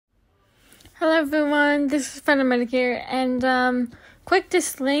Hello everyone, this is Fanfiction here, and quick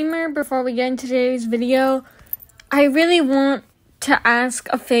disclaimer before we get into today's video. I really want to ask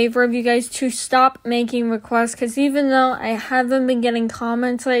a favor of you guys to stop making requests, because even though I haven't been getting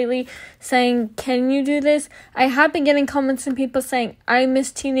comments lately saying, can you do this? I have been getting comments from people saying, I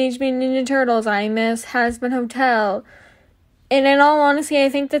miss Teenage Mutant Ninja Turtles, I miss Hazbin Hotel. And in all honesty, I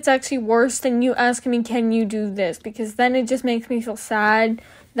think that's actually worse than you asking me, can you do this? Because then it just makes me feel sad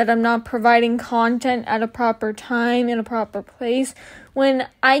that I'm not providing content at a proper time, in a proper place, when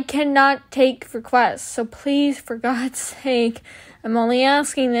I cannot take requests. So please, for God's sake, I'm only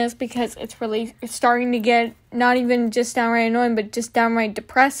asking this because it's starting to get not even just downright annoying, but just downright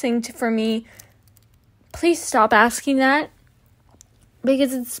depressing for me. Please stop asking that,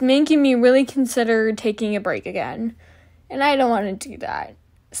 because it's making me really consider taking a break again. And I don't want to do that.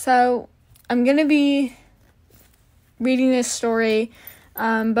 So I'm going to be reading this story.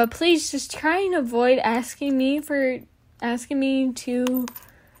 But please just try and avoid asking me to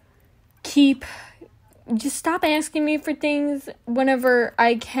just stop asking me for things whenever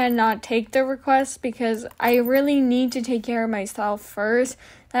I cannot take the request, because I really need to take care of myself first.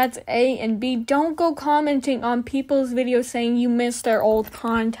 That's A. And B, don't go commenting on people's videos saying you miss their old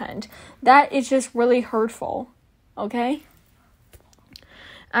content. That is just really hurtful. Okay?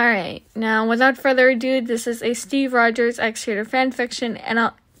 Alright, now without further ado, this is a Steve Rogers X Shooter fanfiction,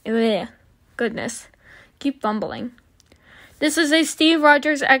 and keep fumbling. This is a Steve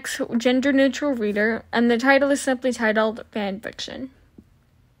Rogers X gender neutral reader, and the title is simply titled Fanfiction.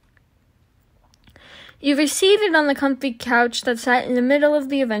 You were seated on the comfy couch that sat in the middle of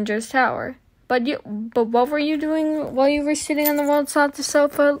the Avengers Tower. But what were you doing while you were sitting on the world's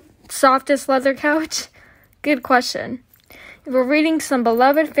softest leather couch? Good question. You were reading some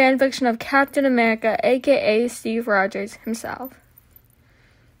beloved fanfiction of Captain America, aka Steve Rogers himself.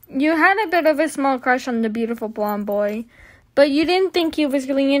 You had a bit of a small crush on the beautiful blonde boy, but you didn't think he was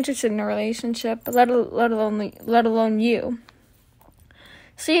really interested in a relationship, let alone you.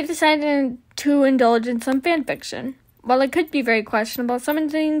 So you decided to indulge in some fanfiction. While it could be very questionable, some of the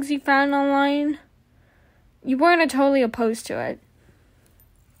things you found online, you weren't totally opposed to it.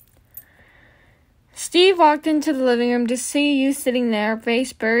 Steve walked into the living room to see you sitting there,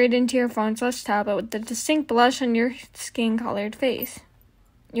 face buried into your phone/tablet with the distinct blush on your skin-colored face.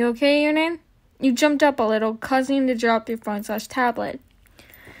 You okay, your name? You jumped up a little, causing to drop your phone/tablet.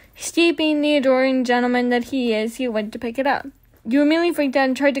 Steve, being the adoring gentleman that he is, he went to pick it up. You immediately freaked out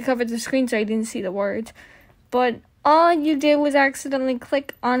and tried to cover the screen so you didn't see the words, but all you did was accidentally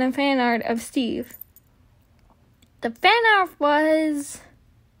click on a fan art of Steve. The fan art was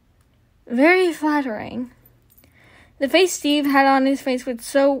very flattering. The face Steve had on his face was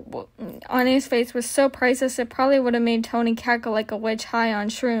so priceless it probably would have made Tony cackle like a witch high on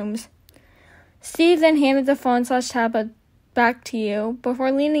shrooms. Steve then handed the phone/tablet back to you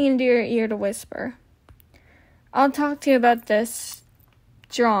before leaning into your ear to whisper, I'll talk to you about this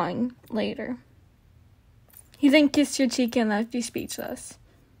drawing later. He then kissed your cheek and left you speechless.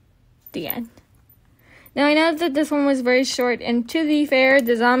 The end. Now, I know that this one was very short, and to be fair,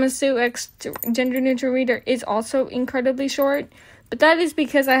 the Zamasu X gender neutral reader is also incredibly short, but that is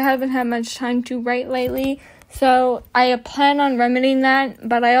because I haven't had much time to write lately, so I plan on remedying that,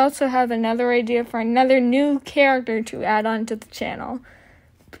 but I also have another idea for another new character to add on to the channel.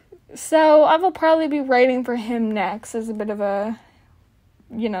 So I will probably be writing for him next as a bit of a,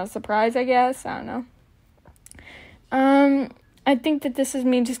 surprise, I guess. I don't know. I think that this is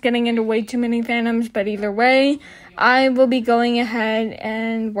me just getting into way too many fandoms, but either way, I will be going ahead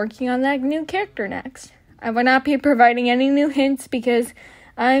and working on that new character next. I will not be providing any new hints because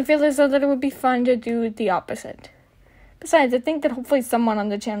I feel as though that it would be fun to do the opposite. Besides, I think that hopefully someone on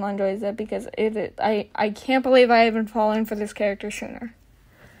the channel enjoys it, because I can't believe I haven't fallen for this character sooner.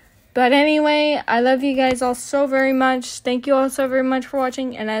 But anyway, I love you guys all so very much. Thank you all so very much for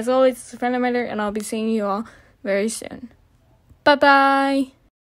watching, and as always, this is Fanfiction, and I'll be seeing you all very soon. Bye-bye.